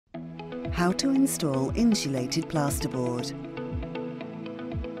How to install insulated plasterboard.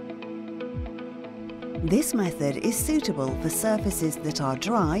 This method is suitable for surfaces that are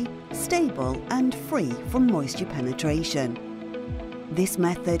dry, stable and free from moisture penetration. This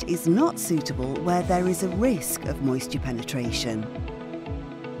method is not suitable where there is a risk of moisture penetration.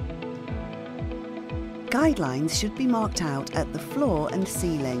 Guidelines should be marked out at the floor and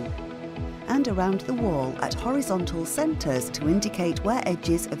ceiling, and around the wall at horizontal centres to indicate where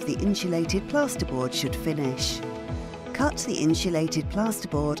edges of the insulated plasterboard should finish. Cut the insulated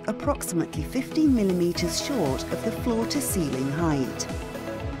plasterboard approximately 15 mm short of the floor to ceiling height.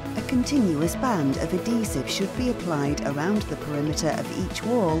 A continuous band of adhesive should be applied around the perimeter of each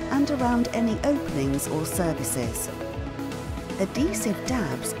wall and around any openings or surfaces. Adhesive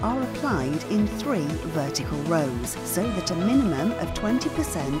dabs are applied in 3 vertical rows so that a minimum of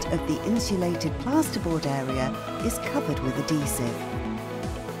 20% of the insulated plasterboard area is covered with adhesive.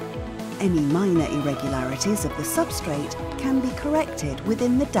 Any minor irregularities of the substrate can be corrected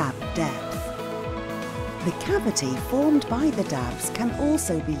within the dab depth. The cavity formed by the dabs can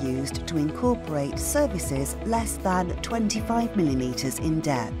also be used to incorporate surfaces less than 25 mm in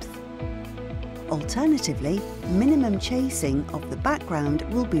depth. Alternatively, minimum chasing of the background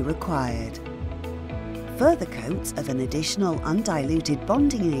will be required. Further coats of an additional undiluted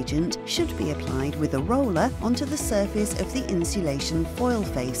bonding agent should be applied with a roller onto the surface of the insulation foil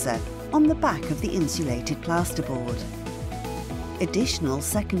facer on the back of the insulated plasterboard. Additional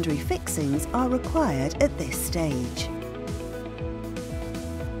secondary fixings are required at this stage.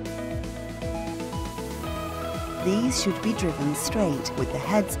 These should be driven straight with the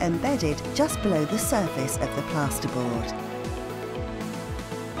heads embedded just below the surface of the plasterboard.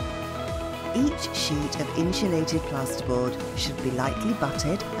 Each sheet of insulated plasterboard should be lightly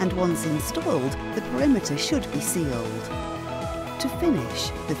butted, and once installed, the perimeter should be sealed. To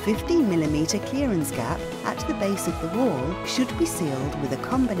finish, the 15 mm clearance gap at the base of the wall should be sealed with a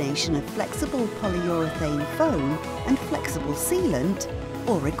combination of flexible polyurethane foam and flexible sealant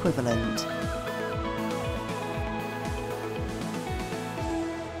or equivalent.